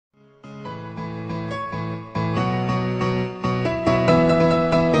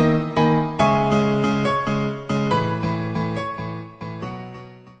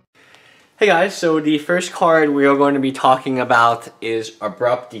Hey guys, so the first card we are going to be talking about is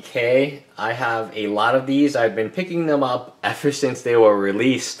Abrupt Decay. I have a lot of these. I've been picking them up ever since they were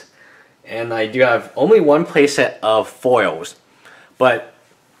released. And I do have only one playset of foils. But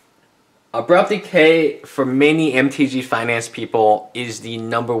Abrupt Decay, for many MTG finance people, is the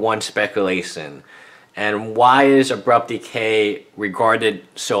 #1 speculation. And why is Abrupt Decay regarded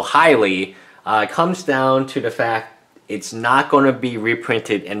so highly? It comes down to the fact it's not going to be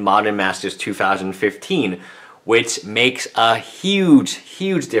reprinted in Modern Masters 2015, which makes a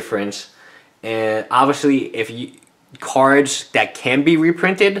huge difference. And obviously, cards that can be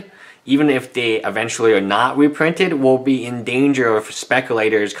reprinted, even if they eventually are not reprinted, will be in danger of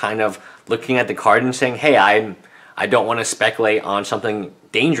speculators kind of looking at the card and saying, hey, I don't want to speculate on something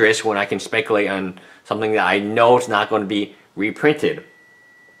dangerous when I can speculate on something that I know is not going to be reprinted.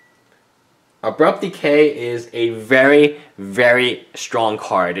 Abrupt Decay is a very strong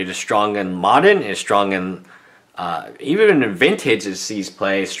card. It is strong in Modern, it is strong in even in Vintage it sees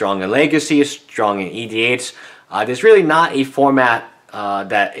play, strong in Legacy, strong in EDH. There's really not a format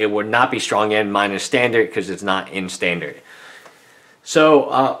that it would not be strong in minus Standard because it's not in Standard.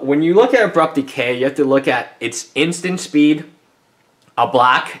 So when you look at Abrupt Decay, you have to look at its instant speed, a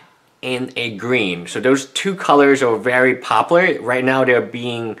black, and a green. So those two colors are very popular. Right now they're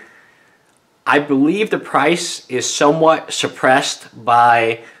being, I believe the price is somewhat suppressed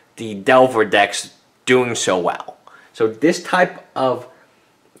by the Delver decks doing so well. So this type of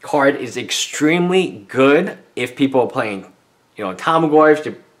card is extremely good if people are playing, Tamagorphs,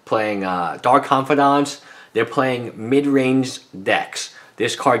 they're playing Dark Confidants, they're playing mid-range decks.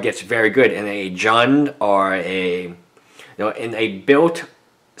 This card gets very good in a Jund or in a build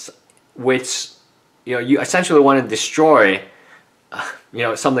which you essentially want to destroy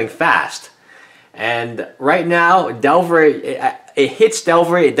something fast. And right now, Delver, it hits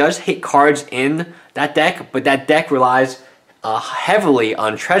Delver, it does hit cards in that deck, but that deck relies heavily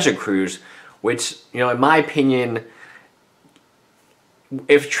on Treasure Cruise, which, in my opinion,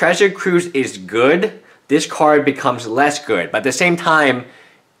 if Treasure Cruise is good, this card becomes less good. But at the same time,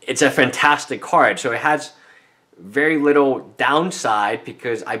 it's a fantastic card, so it has very little downside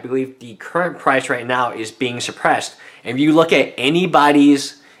because I believe the current price right now is being suppressed. And if you look at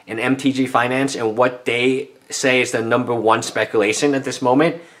anybody's in MTG Finance and what they say is the #1 speculation at this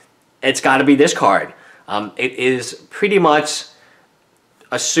moment, it's got to be this card. It is pretty much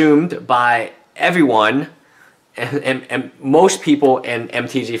assumed by everyone and most people in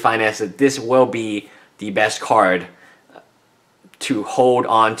MTG Finance that this will be the best card to hold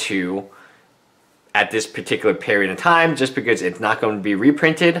on to at this particular period of time, just because it's not going to be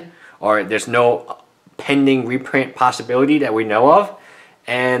reprinted or there's no pending reprint possibility that we know of.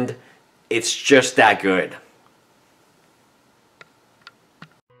 And it's just that good.